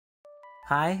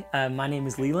Hi, my name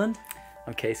is Leeland.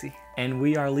 I'm Casey. And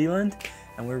we are Leeland,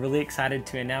 and we're really excited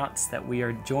to announce that we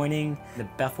are joining the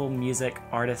Bethel Music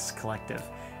Artists Collective,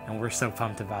 and we're so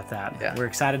pumped about that. Yeah. We're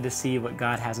excited to see what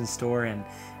God has in store and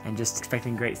just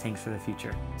expecting great things for the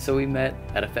future. So we met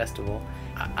at a festival.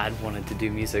 I'd wanted to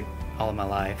do music all of my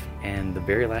life, and the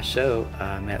very last show,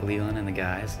 I met Leeland and the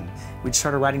guys. And we just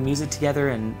started writing music together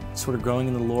and sort of growing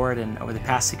in the Lord, and over the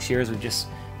past 6 years we've just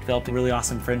developed a really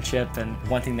awesome friendship. And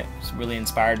one thing that's really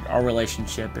inspired our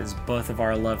relationship is both of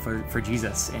our love for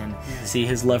Jesus, and see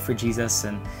his love for Jesus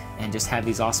and just have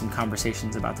these awesome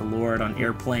conversations about the Lord on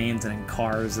airplanes and in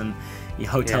cars and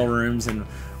hotel rooms and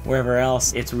wherever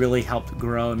else. It's really helped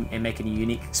grow and make it a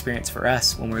unique experience for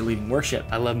us when we're leading worship.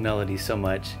 I love Melodies so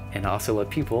much, and I also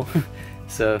love people.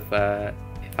 So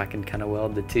if I can kind of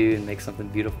weld the two and make something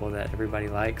beautiful that everybody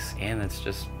likes, and that's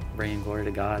just bringing glory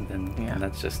to God, then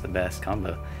that's just the best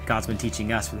combo. God's been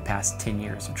teaching us for the past 10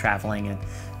 years of traveling and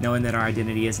knowing that our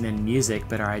identity isn't in music,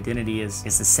 but our identity is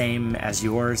the same as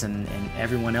yours and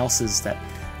everyone else's, that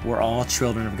we're all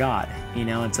children of God,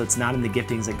 and so it's not in the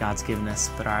giftings that God's given us,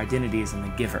 but our identity is in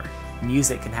the giver.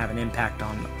 Music can have an impact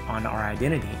on our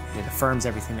identity. It affirms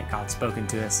everything that God's spoken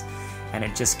to us, and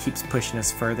it just keeps pushing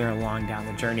us further along down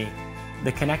the journey.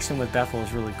 The connection with Bethel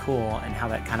is really cool, and how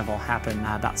that kind of all happened.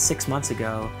 About 6 months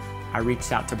ago, I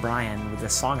reached out to Brian with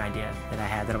this song idea that I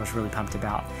had that I was really pumped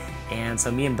about. And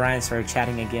so me and Brian started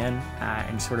chatting again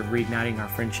and sort of reigniting our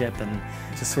friendship, and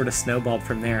just sort of snowballed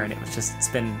from there. And it's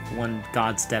been one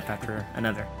God step after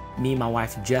another. Me and my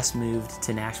wife just moved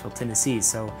to Nashville, Tennessee,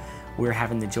 so we're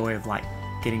having the joy of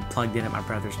getting plugged in at my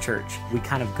brother's church. We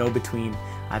kind of go between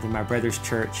either my brother's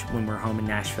church when we're home in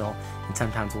Nashville, and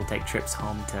sometimes we'll take trips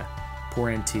home to pour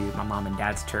into my mom and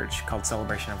dad's church called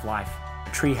Celebration of Life.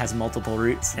 The tree has multiple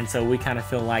roots, and so we kind of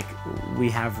feel like we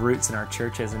have roots in our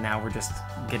churches, and now we're just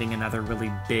getting another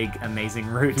really big, amazing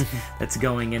root that's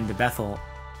going into Bethel.